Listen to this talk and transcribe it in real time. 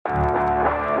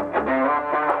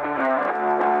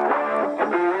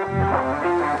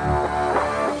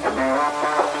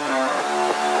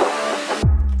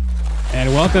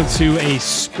Welcome to a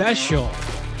special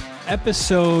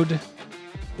episode.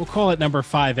 We'll call it number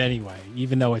 5 anyway,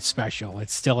 even though it's special.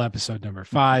 It's still episode number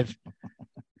 5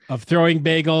 of Throwing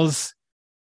Bagels.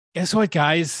 Guess what,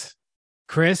 guys?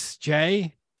 Chris,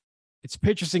 Jay, it's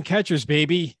pitchers and catchers,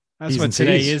 baby. That's what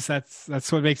today is.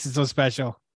 That's what makes it so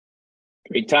special.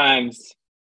 Great times.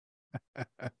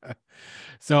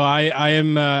 So I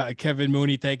am Kevin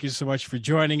Mooney. Thank you so much for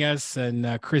joining us.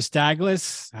 And Chris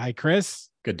Douglas. Hi, Chris.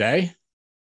 Good day.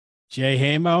 Jay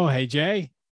Hamo. Hey,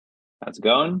 Jay. How's it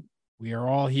going? We are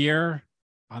all here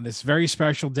on this very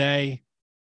special day.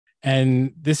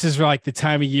 And this is like the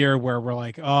time of year where we're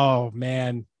like, oh,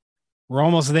 man, we're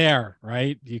almost there,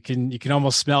 right? You can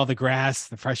almost smell the grass,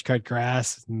 the fresh cut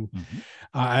grass. And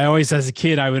I always, as a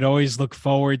kid, I would always look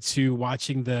forward to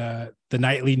watching the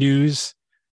nightly news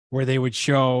where they would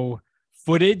show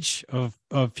footage of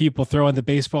people throwing the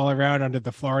baseball around under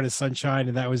the Florida sunshine.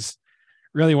 And that was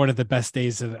really one of the best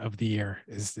days of the year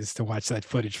is to watch that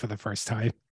footage for the first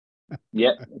time.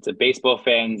 Yeah, it's a baseball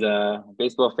fan's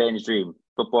dream.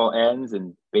 Football ends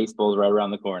and baseball's right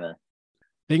around the corner.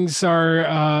 Things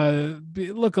are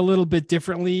look a little bit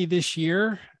differently this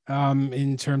year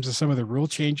in terms of some of the rule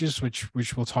changes, which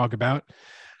we'll talk about.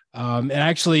 And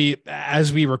actually,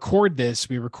 as we record this,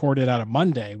 we recorded on a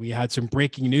Monday. We had some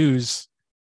breaking news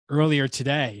earlier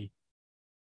today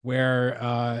where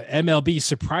MLB,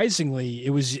 surprisingly,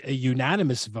 it was a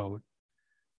unanimous vote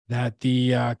that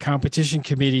the competition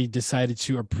committee decided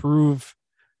to approve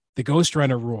the ghost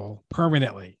runner rule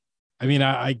permanently. I mean,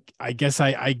 I guess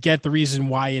I get the reason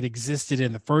why it existed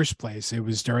in the first place. It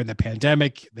was during the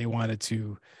pandemic. They wanted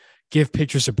to give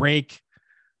pitchers a break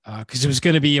because it was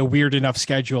going to be a weird enough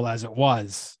schedule as it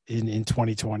was in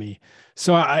 2020.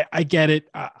 So I get it.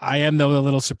 I am, though, a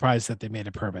little surprised that they made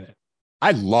it permanent.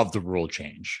 I love the rule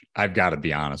change. I've got to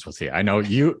be honest with you. I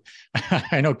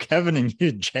know Kevin and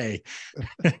you, Jay,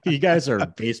 you guys are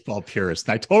baseball purists.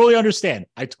 And I totally understand.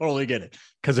 I totally get it.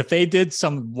 Because if they did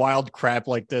some wild crap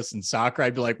like this in soccer,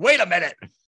 I'd be like, wait a minute,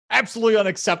 absolutely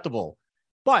unacceptable.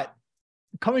 But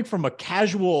coming from a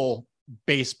casual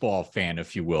baseball fan,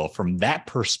 if you will, from that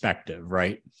perspective,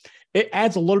 right, it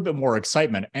adds a little bit more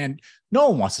excitement. And no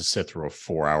one wants to sit through a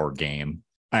 4-hour game.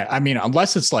 I mean,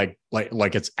 unless it's like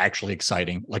it's actually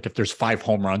exciting, like if there's 5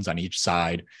 home runs on each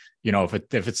side, you know, if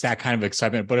it's that kind of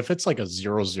excitement. But if it's like a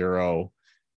 0-0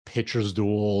 pitchers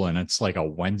duel and it's like a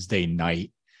Wednesday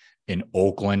night in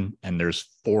Oakland and there's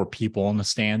 4 people in the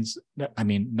stands, I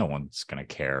mean, no one's going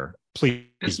to care. Please.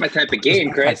 That's my type of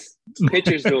game, Chris.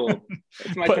 Pitchers duel.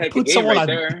 That's my type of game right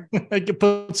there. I could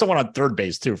put someone on third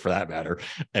base too, for that matter,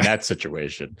 in that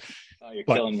situation. Oh, you're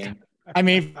killing me. I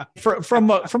mean, from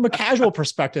a casual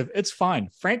perspective, it's fine.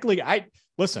 Frankly, I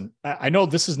know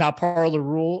this is not part of the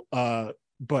rule,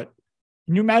 but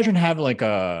can you imagine having like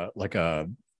a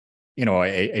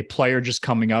player just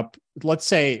coming up? Let's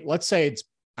say it's,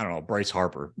 I don't know, Bryce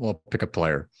Harper. We'll pick a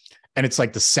player, and it's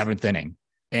like the 7th inning,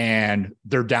 and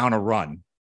they're down a run,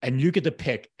 and you get to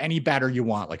pick any batter you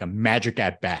want, like a magic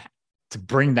at bat, to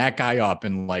bring that guy up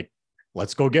and like,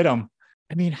 let's go get him.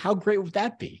 I mean, how great would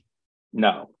that be?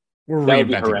 No. That would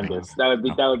be horrendous. That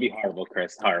would be horrible,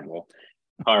 Chris. Horrible.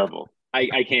 I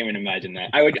can't even imagine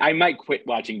that. I might quit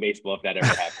watching baseball if that ever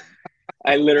happened.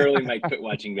 I literally might quit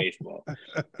watching baseball.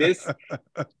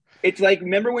 It's like,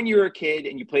 remember when you were a kid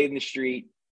and you played in the street?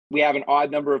 We have an odd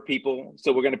number of people,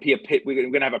 so we're going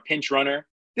to have a pinch runner.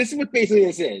 This is what basically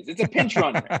this is. It's a pinch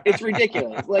runner. It's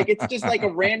ridiculous. Like, it's just like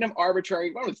a random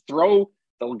arbitrary. We're going to throw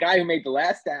the guy who made the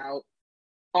last out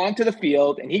onto the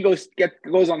field, and he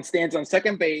stands on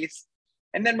second base,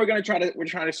 and then we're trying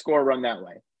to score a run that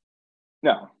way.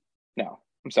 No,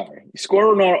 I'm sorry.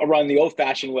 Score a run the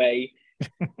old-fashioned way.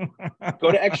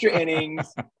 Go to extra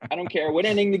innings. I don't care what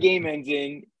inning the game ends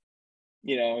in.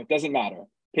 You know, it doesn't matter.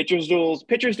 Pitchers duels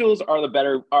are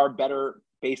better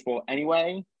baseball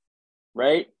anyway,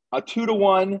 right? A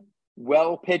 2-1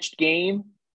 well-pitched game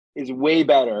is way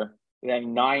better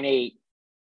than 9-8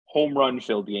 home run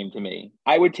filled game to me.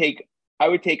 I would take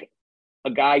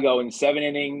a guy going 7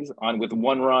 innings with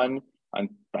 1 run on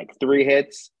like 3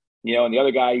 hits, you know, and the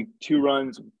other guy 2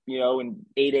 runs, you know, in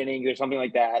 8 innings or something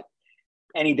like that,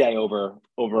 any day over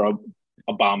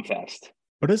a bomb fest.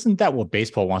 But isn't that what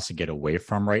baseball wants to get away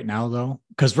from right now, though?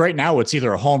 Because right now it's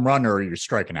either a home run or you're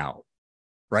striking out,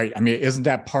 right? I mean, isn't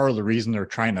that part of the reason they're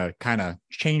trying to kind of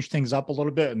change things up a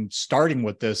little bit, and starting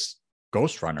with this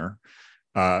ghost runner?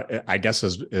 I guess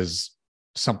is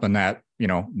something that, you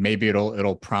know, maybe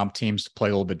it'll prompt teams to play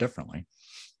a little bit differently.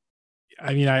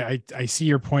 I mean, I see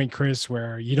your point, Chris,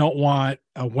 where you don't want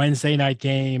a Wednesday night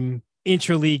game,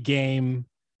 interleague game,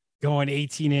 going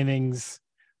 18 innings,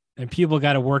 and people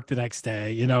got to work the next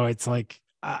day. It's like,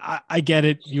 I get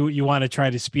it. You want to try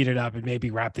to speed it up and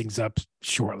maybe wrap things up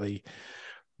shortly.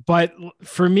 But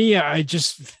for me, I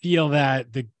just feel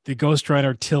that the Ghost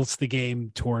Runner tilts the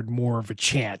game toward more of a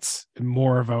chance and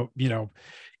more of a,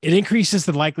 it increases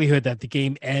the likelihood that the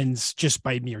game ends just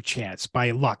by mere chance, by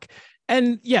luck.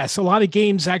 And yes, a lot of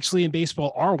games actually in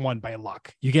baseball are won by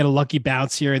luck. You get a lucky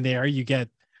bounce here and there. You get,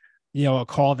 a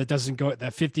call that doesn't go,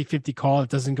 that 50-50 call that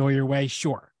doesn't go your way.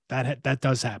 Sure, that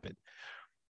does happen.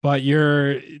 But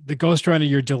the Ghost Runner,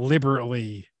 you're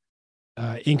deliberately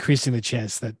increasing the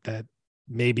chance that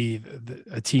maybe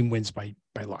a team wins by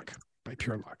luck, by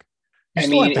pure luck. You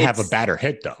still have to have a batter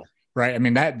hit though, right? I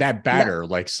mean, that batter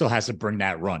still has to bring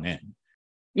that run in.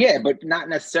 Yeah, but not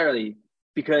necessarily,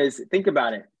 because think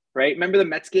about it, right? Remember the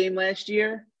Mets game last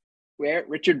year where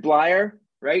Richard Blyer,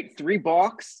 right? 3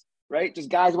 balks, right? Just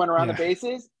guys went around the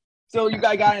bases. So you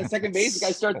got a guy in second base. The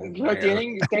guy starts the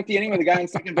inning. You start the inning with a guy in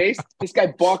second base. This guy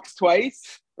balks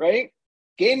twice, right?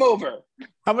 Game over.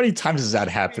 How many times has that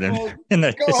happened in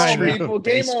the history of Game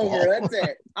baseball? over. That's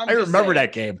it. I remember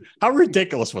that game. How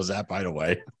ridiculous was that, by the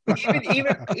way?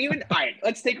 even. All right.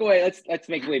 Let's take away. Let's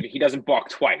make believe it. He doesn't balk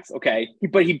twice, okay?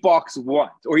 But he balks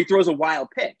once, or he throws a wild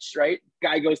pitch, right?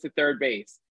 Guy goes to third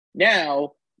base.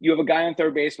 Now you have a guy on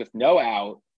third base with no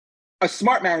out. A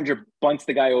smart manager bunts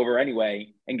the guy over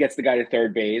anyway and gets the guy to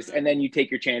third base, and then you take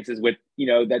your chances with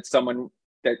that someone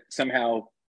that somehow.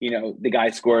 The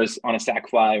guy scores on a sac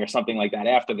fly or something like that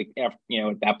after at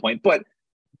that point. But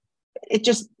it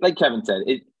just, like Kevin said,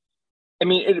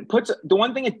 it puts the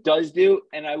one thing it does do,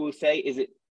 and I will say is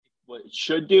what it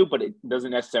should do, but it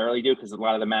doesn't necessarily do because a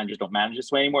lot of the managers don't manage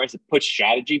this way anymore, is it puts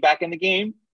strategy back in the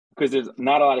game, because there's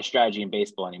not a lot of strategy in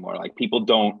baseball anymore. Like, people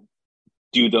don't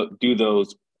do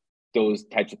those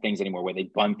types of things anymore where they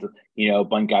bunt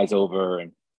guys over,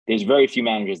 and there's very few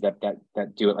managers that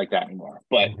do it like that anymore.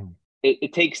 But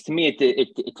it takes, to me,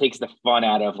 it takes the fun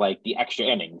out of like the extra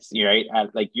innings, right?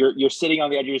 Like you're sitting on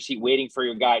the edge of your seat waiting for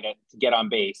your guy to get on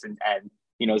base and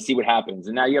see what happens.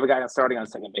 And now you have a guy starting on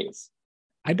second base.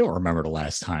 I don't remember the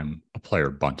last time a player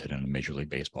bunted in a Major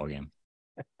League Baseball game.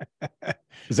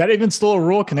 Is that even still a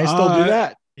rule? Can they still do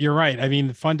that? You're right. I mean,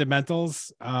 the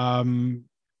fundamentals, I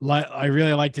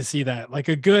really like to see that. Like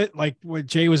a good, like what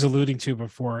Jay was alluding to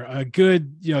before, a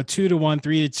good, 2-1,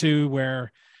 3-2,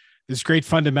 where there's great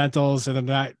fundamentals, and I'm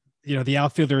not, the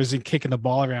outfielder isn't kicking the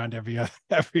ball around every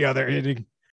other inning.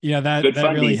 That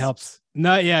really helps.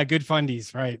 No, yeah, good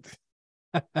fundies, right?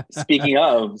 Speaking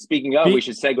of, we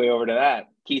should segue over to that.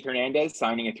 Keith Hernandez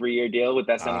signing a 3-year deal with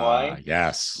SNY.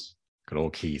 Yes, good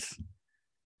old Keith.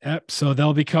 Yep. So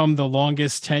they'll become the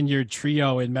longest tenured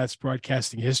trio in Mets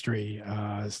broadcasting history,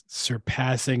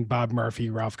 surpassing Bob Murphy,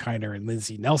 Ralph Kiner, and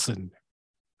Lindsey Nelson.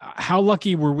 How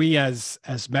lucky were we as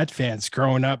Met fans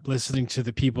growing up listening to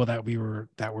the people that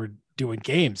were doing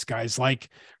games, guys like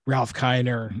Ralph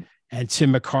Kiner and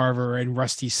Tim McCarver and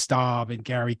Rusty Staub and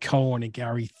Gary Cohen and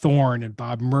Gary Thorne and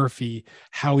Bob Murphy,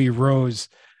 Howie Rose.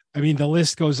 I mean, the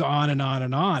list goes on and on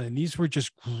and on. And these were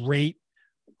just great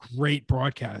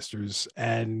broadcasters.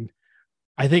 And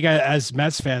I think as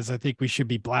Mets fans, I think we should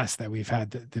be blessed that we've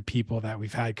had the people that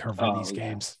we've had covering these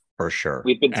games. For sure.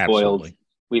 We've been spoiled.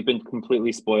 We've been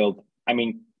completely spoiled. I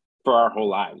mean, for our whole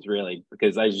lives, really,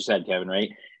 because as you said, Kevin, right?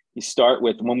 You start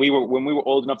with when we were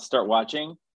old enough to start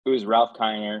watching, it was Ralph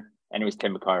Kiner and it was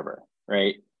Tim McCarver,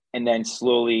 right? And then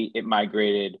slowly it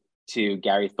migrated to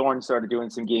Gary Thorne started doing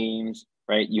some games,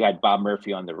 right? You had Bob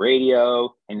Murphy on the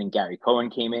radio, and then Gary Cohen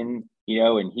came in,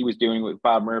 and he was doing it with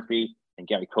Bob Murphy, and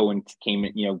Gary Cohen came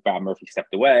in, Bob Murphy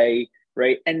stepped away,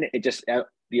 right? And it just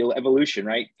the evolution,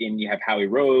 right? And you have Howie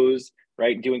Rose,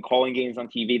 right, doing calling games on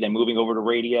TV, then moving over to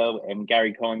radio, and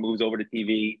Gary Cohen moves over to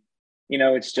TV.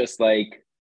 It's just like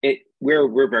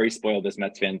we're very spoiled as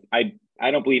Mets fans. I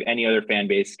don't believe any other fan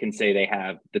base can say they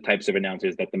have the types of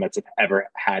announcers that the Mets have ever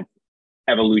had,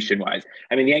 evolution wise.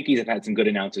 I mean, the Yankees have had some good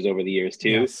announcers over the years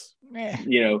too. Yes.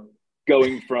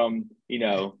 Going from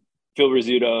Phil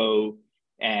Rizzuto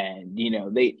and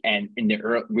they in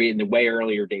the way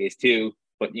earlier days too,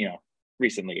 but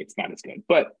recently it's not as good.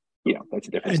 But that's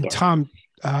a different story.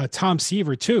 And Tom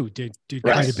Seaver too did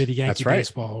quite a bit of Yankee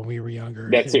baseball when we were younger.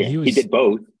 That's it. He did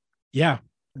both. Yeah.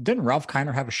 Didn't Ralph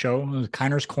Kiner have a show?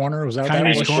 Kiner's Corner? Was that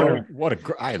Kiner's Corner? What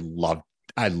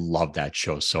I loved that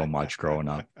show so much growing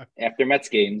up. After Mets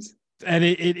games. And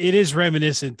it is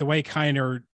reminiscent. The way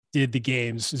Kiner did the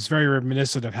games is very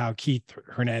reminiscent of how Keith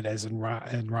Hernandez and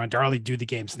Ron Darley do the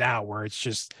games now, where it's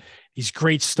just these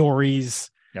great stories.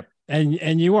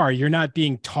 And you're not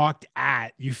being talked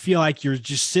at. You feel like you're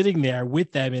just sitting there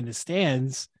with them in the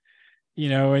stands,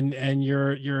 and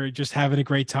you're just having a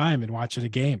great time and watching a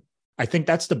game. I think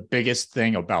that's the biggest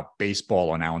thing about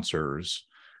baseball announcers.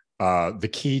 The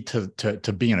key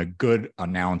to being a good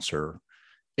announcer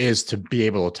is to be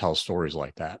able to tell stories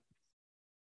like that.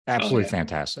 Absolutely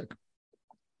fantastic.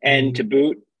 And to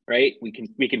boot, right? We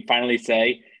can finally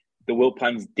say the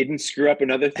Wilpons didn't screw up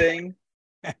another thing.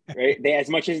 Right? They, as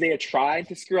much as they had tried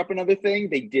to screw up another thing,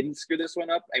 they didn't screw this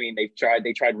one up. I mean, they tried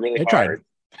really hard.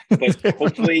 But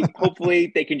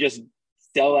hopefully they can just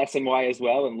sell SNY as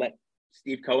well and let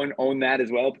Steve Cohen own that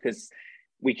as well, because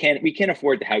we can't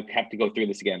afford to have to go through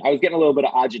this again. I was getting a little bit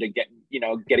of agita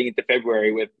getting into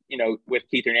February with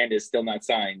Keith Hernandez still not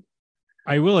signed.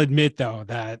 I will admit though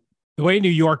that the way New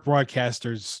York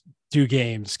broadcasters do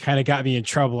games kind of got me in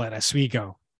trouble at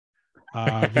Oswego.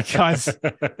 Because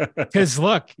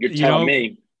look, you're telling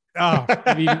me. Oh,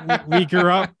 we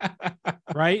grew up,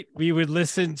 right? We would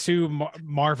listen to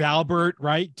Marv Albert,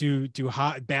 right? Do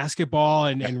hot basketball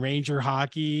and Ranger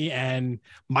hockey, and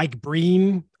Mike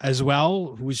Breen as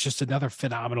well, who was just another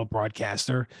phenomenal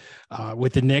broadcaster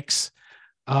with the Knicks.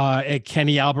 And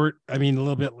Kenny Albert. I mean, a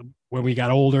little bit when we got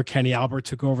older, Kenny Albert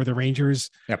took over the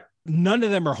Rangers. Yep. None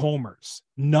of them are homers.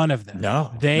 None of them.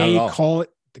 No, they call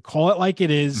it like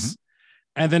it is,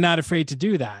 and they're not afraid to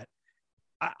do that.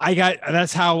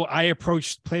 That's how I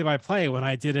approached play-by-play when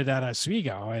I did it at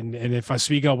Oswego. And if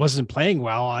Oswego wasn't playing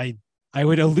well, I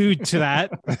would allude to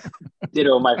that.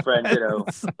 Ditto, my friend, ditto.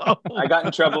 So, I got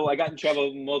in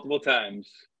trouble multiple times.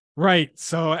 Right.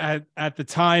 So at the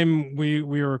time we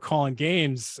were calling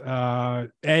games,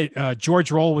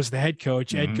 George Roll was the head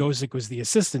coach. Ed Gozik was the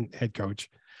assistant head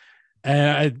coach.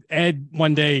 And Ed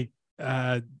one day,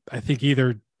 I think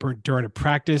either during a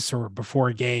practice or before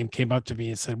a game, came up to me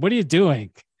and said, "What are you doing?"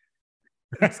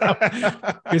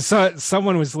 So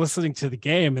someone was listening to the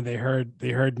game and they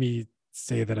heard me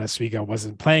say that Oswego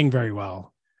wasn't playing very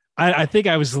well. I think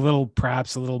I was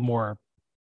perhaps a little more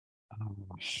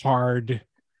hard.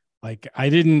 Like, I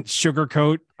didn't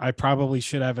sugarcoat. I probably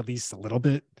should have at least a little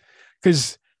bit,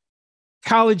 because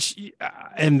college,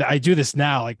 and I do this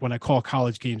now, like when I call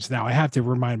college games now, I have to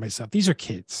remind myself, these are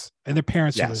kids and their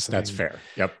parents are listening. That's fair.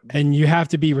 Yep. And you have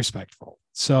to be respectful.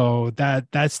 So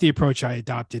that's the approach I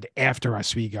adopted after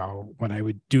Oswego when I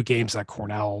would do games like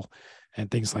Cornell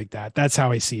and things like that. That's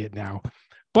how I see it now.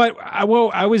 But I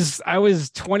was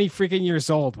 20 freaking years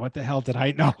old. What the hell did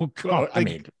I know?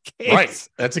 Right.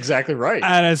 That's exactly right.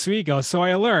 At Oswego. So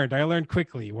I learned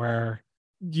quickly where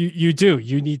you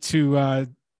need to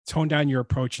tone down your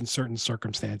approach in certain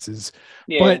circumstances,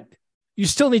 but you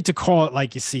still need to call it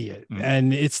like you see it.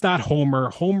 And it's not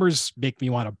homers make me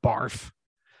want to barf.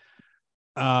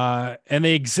 And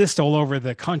they exist all over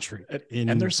the country.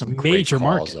 And there's some major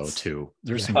markets though too.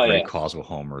 There's some great calls with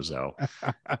homers though.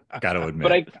 Got to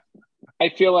admit. But I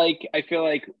feel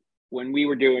like when we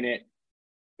were doing it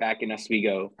back in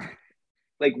Oswego,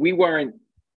 like we weren't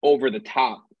over the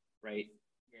top, right?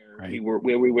 Where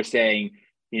we were saying,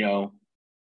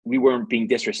 we weren't being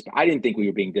disrespectful. I didn't think we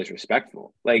were being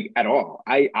disrespectful, like at all.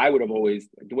 I would have always,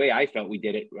 the way I felt we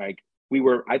did it, like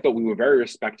I thought we were very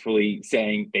respectfully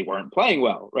saying they weren't playing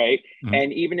well, right?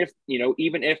 And even if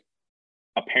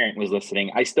a parent was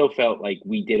listening, I still felt like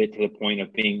we did it to the point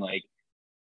of being like,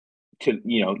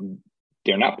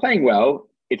 they're not playing well.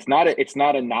 It's not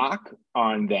a knock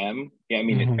on them. Yeah, I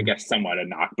mean, I guess somewhat a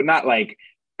knock, but not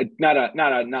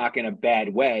a knock in a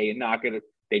bad way.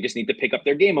 They just need to pick up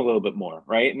their game a little bit more,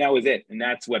 right? And that was it. And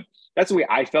that's the way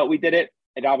I felt we did it.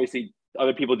 And obviously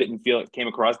other people didn't feel it came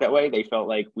across that way. They felt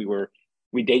like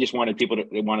they just wanted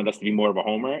they wanted us to be more of a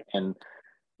homer. And,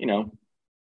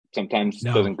 sometimes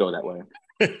it doesn't go that way.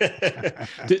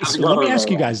 So let me ask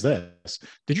you guys this.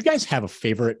 Did you guys have a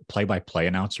favorite play-by-play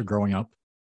announcer growing up?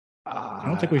 I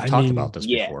don't think we've talked about this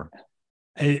before.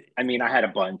 I had a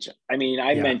bunch. I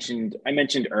mentioned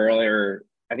earlier,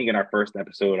 I think in our first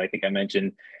episode, I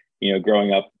mentioned,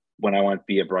 growing up when I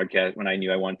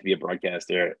knew I wanted to be a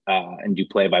broadcaster and do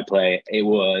play-by-play, it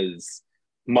was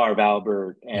Marv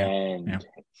Albert and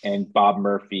Bob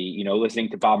Murphy, listening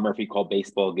to Bob Murphy call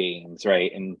baseball games,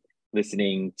 right? And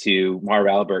listening to Marv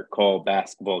Albert call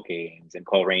basketball games and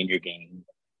call Ranger games.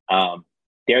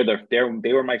 They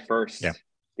were my first,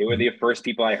 they were the first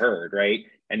people I heard, right?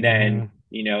 And then,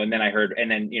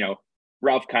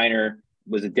 Ralph Kiner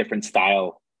was a different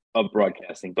style of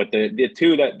broadcasting, but the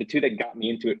two that got me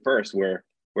into it first were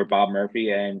Bob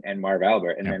Murphy and Marv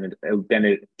Albert, and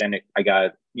then I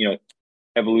got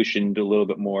evolutioned a little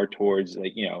bit more towards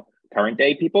current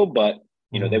day people, but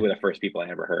they were the first people I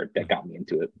ever heard that got me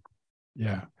into it.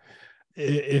 Yeah,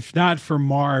 if not for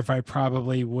Marv, I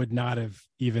probably would not have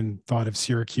even thought of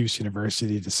Syracuse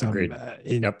University to some.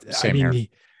 Same here.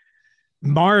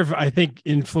 Marv, I think,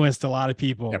 influenced a lot of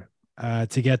people.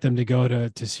 to get them to go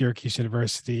to Syracuse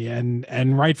University,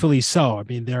 and rightfully so. I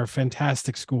mean, they're a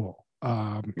fantastic school.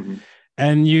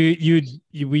 And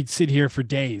we'd sit here for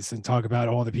days and talk about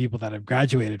all the people that have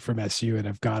graduated from SU and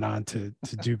have gone on to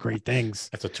do great things.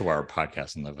 That's a 2-hour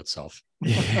podcast in of itself.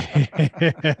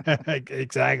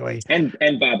 Exactly.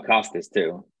 And Bob Costas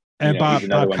too. And Bob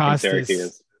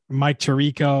Costas, Mike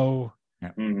Tirico.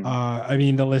 Yeah. I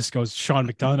mean, the list goes. Sean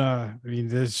McDonough. I mean,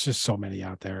 there's just so many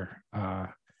out there.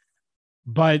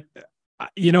 But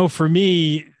for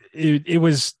me, it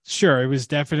was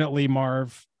definitely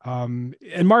Marv. And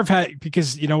Marv had,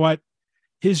 because you know what,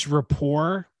 his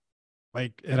rapport,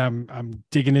 and I'm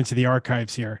digging into the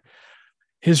archives here,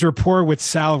 his rapport with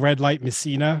Sal Red Light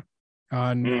Messina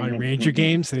on Ranger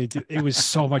games, and it was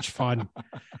so much fun.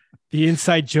 The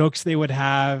inside jokes they would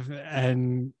have,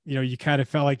 and you kind of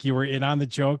felt like you were in on the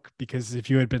joke, because if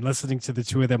you had been listening to the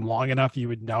two of them long enough, you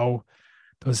would know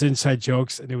those inside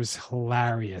jokes, and it was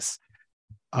hilarious.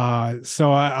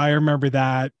 So I remember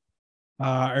that.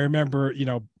 I remember,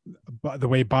 the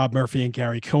way Bob Murphy and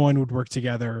Gary Cohen would work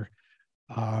together.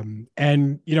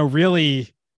 And,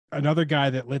 really another guy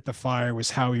that lit the fire was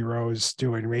Howie Rose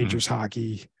doing Rangers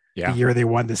hockey the year they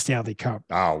won the Stanley Cup.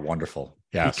 Oh, wonderful.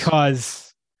 Yes.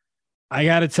 Because I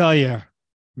got to tell you,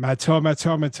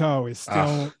 Mato is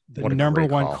still the number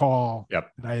one call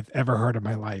that I've ever heard in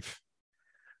my life.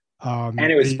 And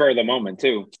it was spur of the moment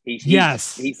too. He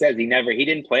says he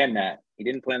didn't plan that. He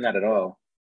didn't plan that at all.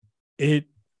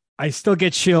 I still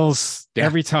get chills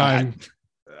every time,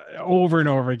 over and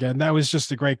over again. That was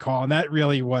just a great call. And that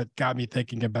really what got me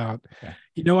thinking about,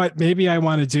 you know what, maybe I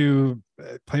want to do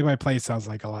play-by-play. Sounds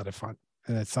like a lot of fun.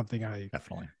 And that's something I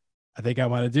think I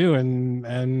want to do.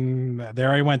 And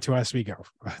there I went to Oswego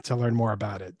to learn more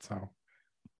about it. So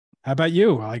how about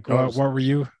you? What were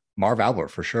you? Marv Albert,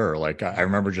 for sure. I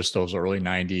remember just those early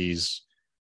 90s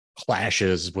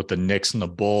clashes with the Knicks and the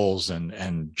Bulls,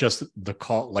 and just the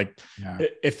call.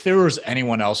 If there was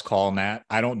anyone else calling that,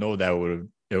 I don't know that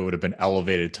it would have been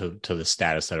elevated to the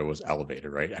status that it was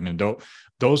elevated, right? I mean,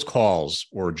 those calls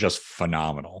were just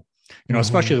phenomenal,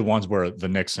 especially the ones where the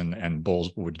Knicks and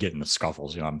Bulls would get in the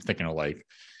scuffles. I'm thinking of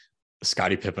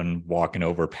Scottie Pippen walking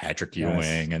over Patrick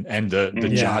Ewing and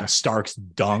the John Starks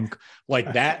dunk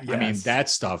that. I mean, that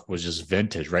stuff was just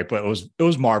vintage, right? But it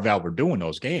was Marv Albert doing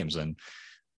those games. And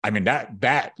I mean,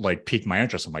 that piqued my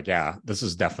interest. I'm like, yeah, this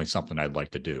is definitely something I'd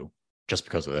like to do just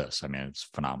because of this. I mean, it's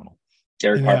phenomenal.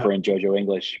 Derek Harper and JoJo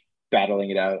English battling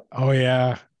it out. Oh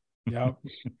yeah. Yep.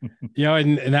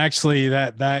 And actually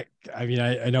that, I mean,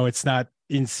 I know it's not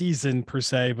in season per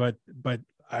se, but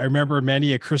I remember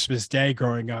many a Christmas Day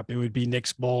growing up, it would be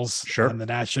Knicks Bulls on the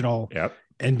national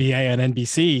NBA and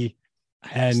NBC.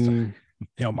 And,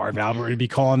 Marv Albert would be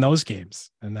calling those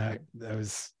games. And that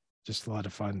was just a lot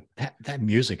of fun. That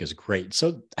music is great.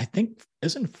 So I think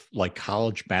isn't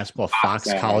college basketball, Fox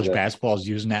College Basketball is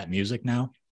using that music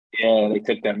now? Yeah, they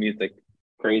took that music.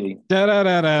 Crazy. But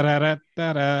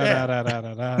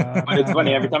it's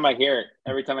funny every time I hear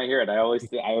it, I always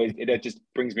it just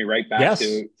brings me right back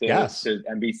to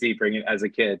NBC bringing it as a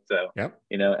kid. So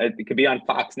it could be on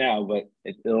Fox now, but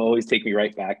it'll always take me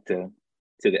right back to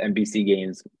the NBC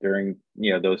games during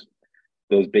those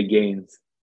big games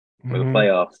for the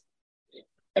playoffs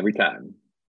every time.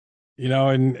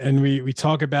 And we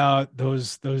talk about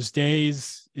those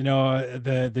days,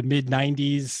 the mid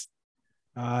 90s.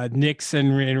 Knicks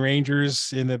and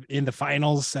Rangers in the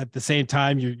finals at the same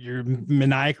time. You're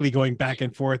maniacally going back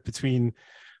and forth between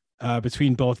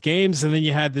both games, and then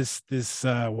you had this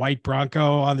white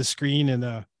Bronco on the screen in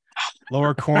the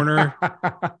lower corner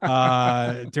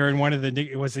during one of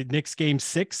the Knicks game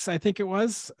 6. I think it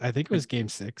was game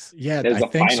 6. Yeah, I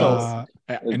think so.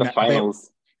 The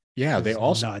finals. They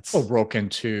also broke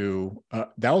into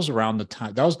that was around the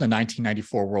time that was the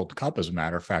 1994 World Cup, as a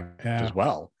matter of fact, as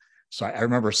well. So I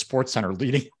remember SportsCenter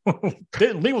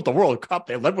didn't lead with the World Cup.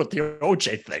 They led with the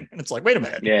OJ thing. And it's like, wait a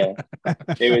minute. Yeah.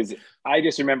 I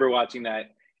just remember watching that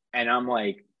and I'm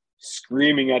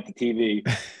screaming at the TV,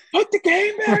 put the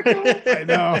game back on. I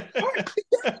know.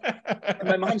 And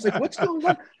my mom's like, what's going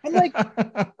on? I'm like,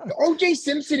 OJ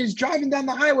Simpson is driving down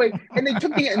the highway and they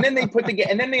took and then they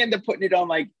end up putting it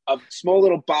on a small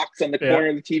little box on the corner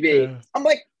of the TV. Yeah. I'm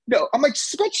like, no,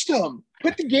 switch to him.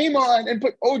 Put the game on and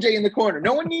put OJ in the corner.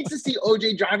 No one needs to see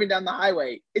OJ driving down the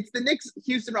highway. It's the Knicks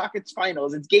Houston Rockets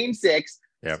finals. It's game 6.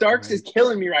 Yep. Starks is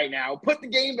killing me right now. Put the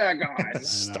game back on.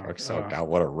 Starks, God,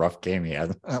 what a rough game he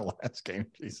had that last game.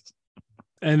 Jesus.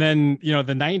 And then, the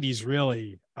 90s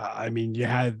really, you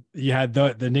had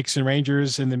the Knicks and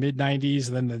Rangers in the mid 90s,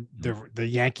 and then the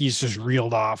Yankees just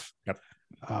reeled off. Yep.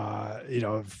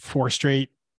 4 straight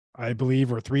I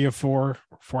believe, or 3 of 4,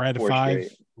 4 out of 5,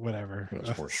 straight. whatever. It was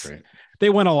 4 straight. They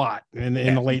won a lot in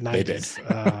the late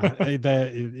 90s. They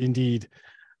did. Indeed.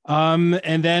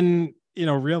 And then,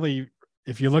 really,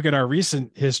 if you look at our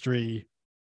recent history,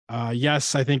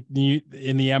 yes, I think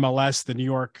in the MLS, the New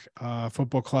York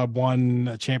Football Club won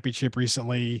a championship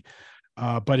recently.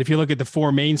 But if you look at the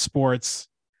 4 main sports,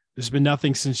 there's been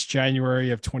nothing since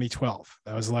January of 2012.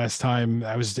 That was the last time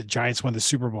the Giants won the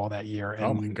Super Bowl that year. And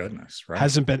oh my goodness. Right.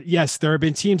 Hasn't been. Yes, there have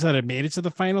been teams that have made it to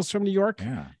the finals from New York.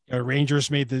 Yeah. Rangers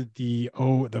made the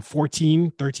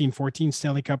 13-14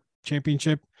 Stanley Cup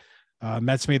championship.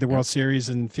 Mets made the World Series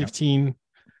in 15.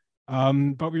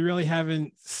 But we really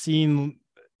haven't seen,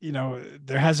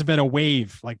 there hasn't been a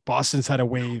wave like Boston's had a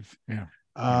wave. Yeah.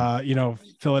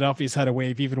 Philadelphia's had a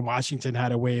wave. Even Washington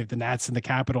had a wave. The Nats and the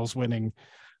Capitals winning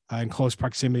in close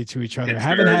proximity to each other.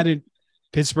 Haven't had it.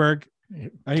 Pittsburgh.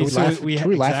 I mean, can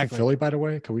we laugh at Philly, by the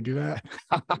way? Can we do that?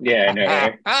 Yeah, I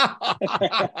know.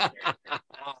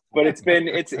 But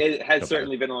it has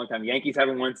certainly been a long time. Yankees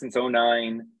haven't won since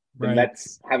 2009. The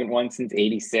Mets haven't won since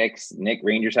 86.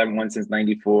 Rangers haven't won since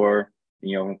 94.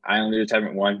 Islanders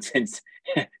haven't won since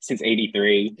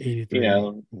 83.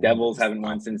 Devils haven't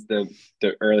won since the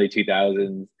early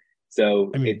 2000s.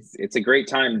 So it's a great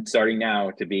time starting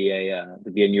now to be a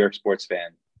New York sports fan.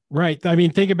 Right. I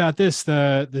mean, think about this.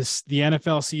 The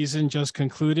NFL season just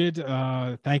concluded.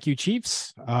 Thank you,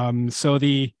 Chiefs. So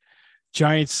the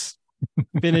Giants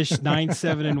finished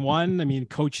 9-7-1. I mean,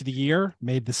 coach of the year,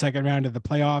 made the second round of the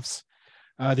playoffs.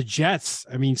 The Jets,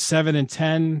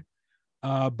 7-10.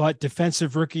 But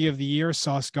defensive rookie of the year,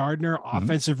 Sauce Gardner,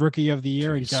 offensive rookie of the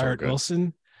year, and Garrett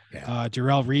Wilson. Yeah.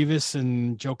 Darrelle Revis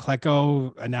and Joe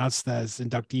Klecko announced as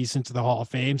inductees into the Hall of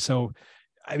Fame. So,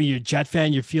 you're a Jet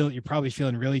fan, you're probably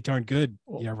feeling really darn good,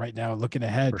 right now, looking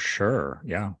ahead. For sure.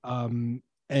 Yeah. And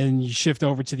you shift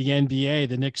over to the NBA,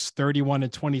 the Knicks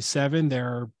 31-27.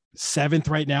 They're 7th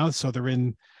right now. So they're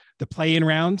in the play-in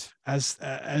round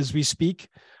as we speak.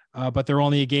 But they're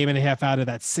only a game and a half out of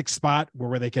that 6th spot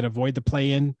where they can avoid the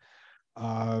play-in.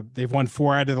 They've won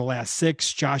 4 out of the last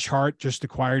 6. Josh Hart, just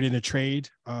acquired in a trade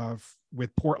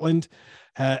with Portland,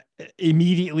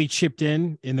 immediately chipped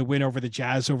in the win over the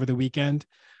Jazz over the weekend.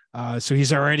 So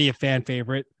he's already a fan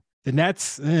favorite. The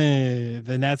Nets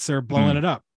are blowing it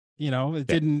up.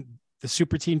 The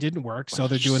super team didn't work, so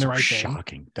they're doing the right thing.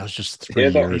 Shocking. That was just 3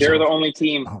 years. They're the only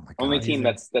team. Only team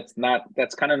that's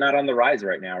kind of not on the rise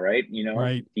right now, right?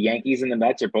 Right. The Yankees and the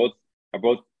Mets are both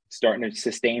starting to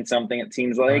sustain something. It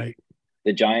seems like. Right.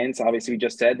 The Giants, obviously, we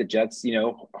just said. The Jets,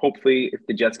 hopefully, if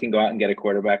the Jets can go out and get a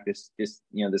quarterback this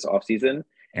offseason,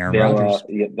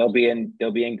 they'll be in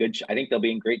good. I think they'll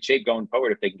be in great shape going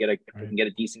forward if they can get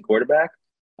a decent quarterback.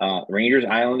 Rangers,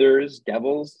 Islanders,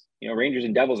 Devils. Rangers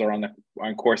and Devils are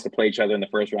on course to play each other in the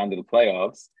first round of the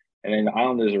playoffs, and then the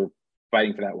Islanders are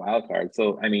fighting for that wild card.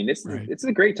 So, this is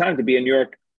a great time to be a New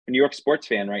York sports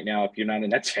fan right now. If you're not a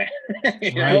Nets fan,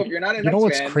 if you're not a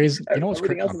Nets fan, crazy?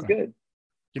 Everything else is good.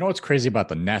 You know what's crazy about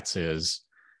the Nets is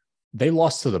they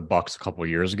lost to the Bucks a couple of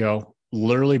years ago,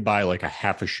 literally by like a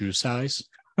half a shoe size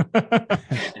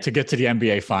to get to the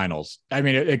NBA Finals.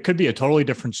 It could be a totally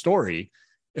different story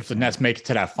if the Nets make it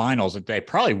to that Finals. They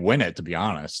probably win it, to be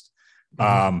honest.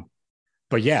 But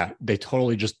yeah, they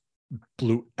totally just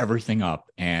blew everything up,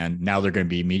 and now they're going to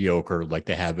be mediocre like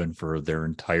they have been for their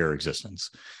entire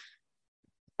existence.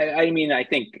 I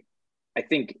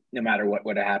think no matter what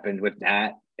would have happened with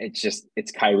that,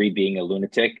 it's Kyrie being a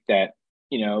lunatic that,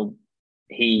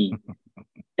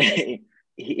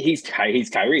 he's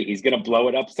Kyrie. He's going to blow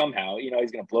it up somehow. He's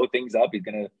going to blow things up. He's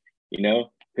going to,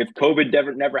 if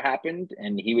COVID never happened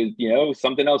and he was,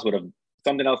 something else would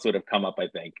have come up, I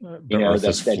think. The earth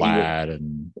is flat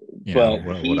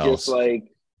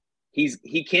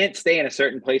he can't stay in a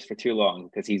certain place for too long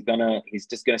because he's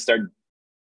just going to start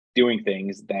doing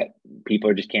things that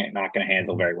people are just not going to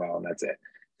handle very well. And that's it.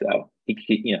 So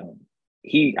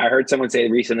I heard someone say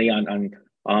recently on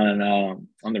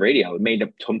the radio, it made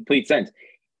complete sense.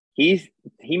 He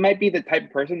might be the type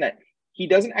of person that he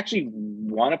doesn't actually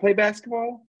want to play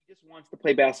basketball. He just wants to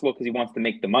play basketball because he wants to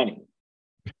make the money,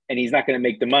 and he's not going to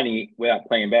make the money without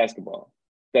playing basketball.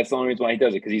 That's the only reason why he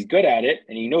does it, because he's good at it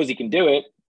and he knows he can do it.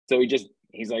 So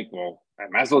he's like, well, I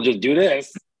might as well just do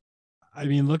this.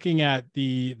 Looking at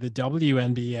the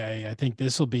WNBA, I think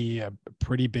this will be a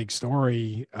pretty big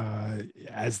story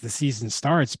as the season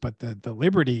starts. But the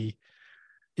Liberty,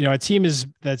 a team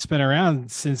that's been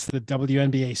around since the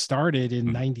WNBA started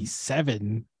in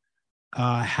 '97,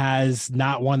 has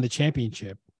not won the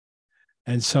championship,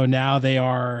 and so now they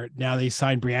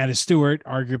signed Breanna Stewart,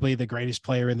 arguably the greatest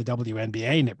player in the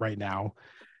WNBA right now,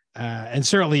 and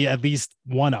certainly at least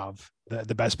one of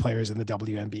the best players in the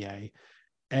WNBA.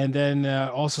 And then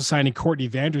also signing Courtney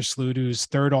Vandersloot, who's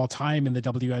third all time in the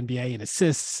WNBA in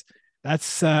assists.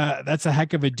 That's a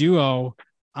heck of a duo,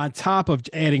 on top of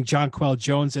adding Jonquel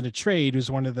Jones in a trade,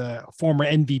 who's one of the former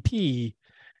MVP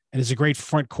and is a great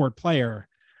front court player.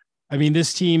 I mean,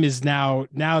 this team is now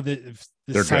the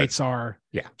sights good. Are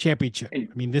championship. I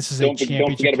mean, this is a championship.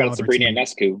 Don't forget about Sabrina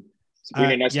Ionescu.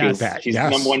 Sabrina Ionescu, yes. she's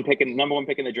number one pick in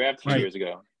the draft 2 years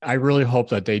ago. I really hope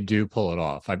that they do pull it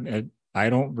off. I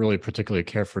don't really particularly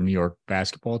care for New York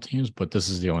basketball teams, but this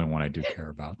is the only one I do care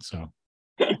about. So.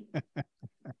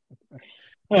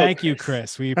 Thank you,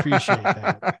 Chris. We appreciate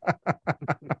that.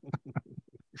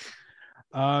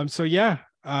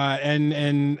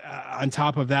 And on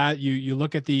top of that, you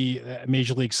look at the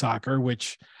Major League Soccer,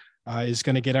 which is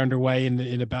going to get underway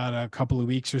in about a couple of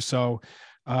weeks or so.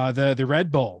 The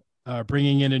Red Bull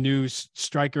bringing in a new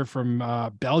striker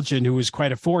from Belgium, who was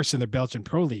quite a force in the Belgian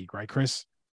Pro League, right, Chris?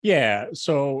 Yeah.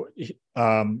 So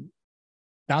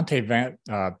Dante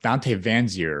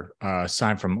Vanzier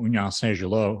signed from Union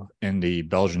Saint-Gilloise in the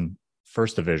Belgian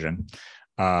First Division.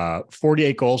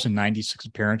 48 goals in 96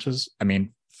 appearances. I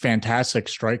mean, fantastic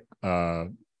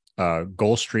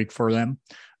goal streak for them.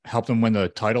 Helped them win the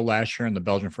title last year in the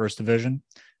Belgian First Division.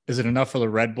 Is it enough for the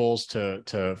Red Bulls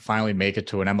to finally make it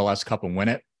to an MLS Cup and win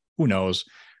it? Who knows?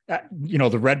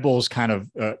 The Red Bulls kind of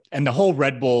and the whole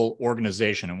Red Bull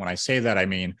organization. And when I say that, I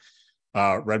mean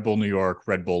Red Bull New York,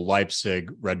 Red Bull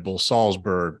Leipzig, Red Bull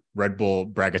Salzburg, Red Bull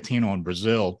Bragantino in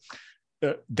Brazil.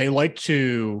 They like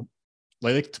to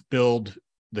build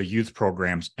the youth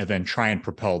programs and then try and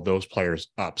propel those players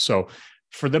up. So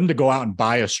for them to go out and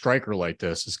buy a striker like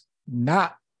this is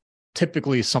not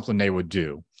typically something they would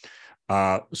do.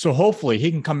 So hopefully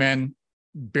he can come in,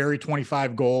 bury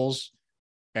 25 goals,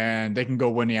 and they can go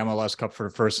win the MLS Cup for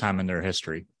the first time in their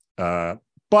history.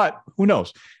 But who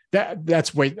knows?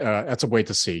 That's a wait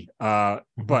to see.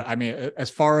 But I mean, as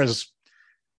far as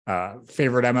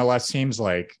favorite MLS teams,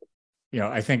 I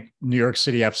think New York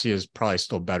City FC is probably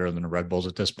still better than the Red Bulls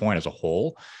at this point as a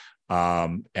whole,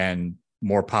 and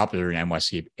more popular in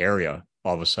NYC area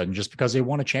all of a sudden just because they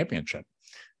won a championship.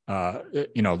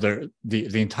 The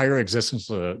entire existence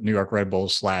of the New York Red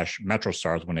Bulls / Metro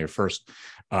Stars when they first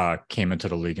came into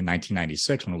the league in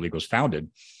 1996 when the league was founded,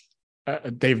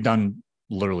 they've done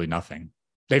literally nothing.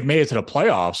 They've made it to the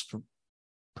playoffs for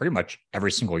pretty much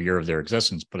every single year of their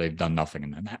existence, but they've done nothing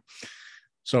in that.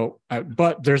 So,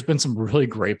 but there's been some really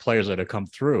great players that have come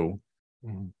through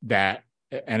that,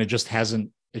 and it just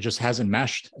hasn't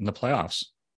meshed in the playoffs.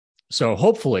 So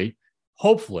hopefully,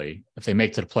 if they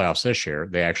make to the playoffs this year,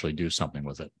 they actually do something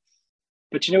with it.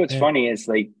 But what's funny is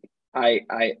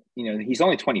he's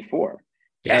only 24.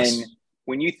 Yes. And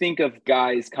when you think of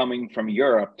guys coming from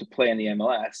Europe to play in the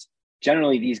MLS,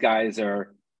 generally these guys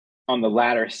are on the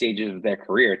latter stages of their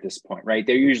career at this point, right?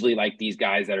 They're usually like these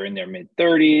guys that are in their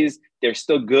mid-30s. They're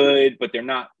still good, but they're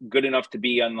not good enough to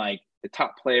be on the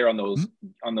top player on those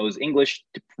English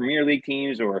Premier League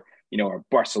teams or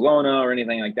Barcelona or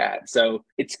anything like that. So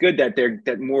it's good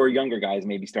that more younger guys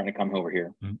may be starting to come over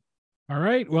here. All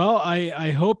right. Well,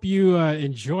 I hope you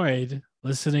enjoyed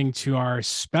listening to our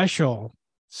special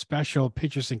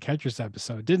pitchers and catchers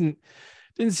episode. Didn't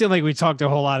seem like we talked a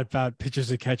whole lot about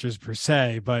pitchers and catchers per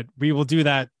se, but we will do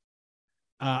that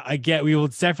again. We will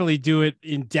definitely do it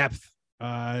in depth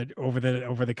over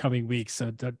the coming weeks.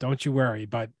 So don't you worry.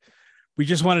 But we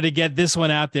just wanted to get this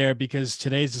one out there because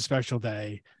today's a special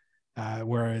day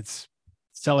where it's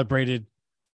celebrated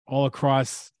all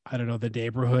across, the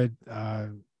neighborhood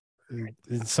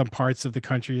in some parts of the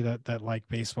country that like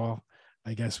baseball.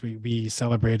 I guess we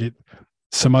celebrate it.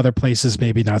 Some other places,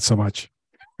 maybe not so much.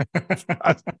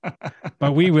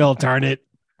 But we will, darn it.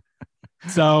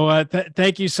 So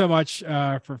thank you so much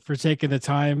for taking the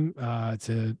time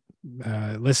to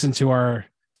listen to our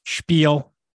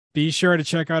spiel. Be sure to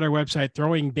check out our website,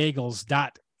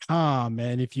 throwingbagels.com.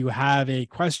 And if you have a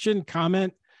question,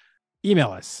 comment,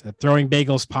 email us at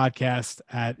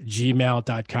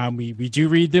throwingbagelspodcast@gmail.com. We do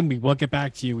read them. We will get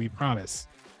back to you, we promise.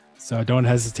 So don't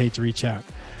hesitate to reach out.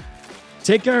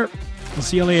 Take care. We'll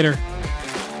see you later.